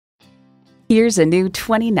Here's a new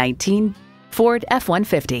 2019 Ford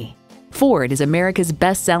F-150. Ford is America's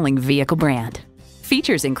best-selling vehicle brand.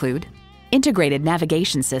 Features include integrated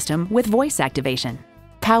navigation system with voice activation,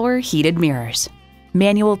 power heated mirrors,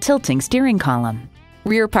 manual tilting steering column,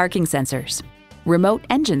 rear parking sensors, remote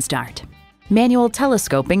engine start, manual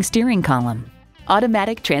telescoping steering column,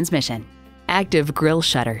 automatic transmission, active grille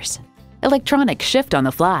shutters, electronic shift on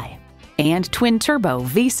the fly, and twin-turbo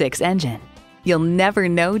V6 engine. You'll never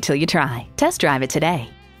know till you try. Test drive it today.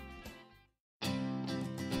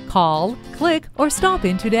 Call, click, or stop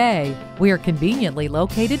in today. We are conveniently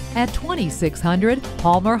located at 2600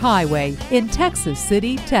 Palmer Highway in Texas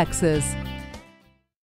City, Texas.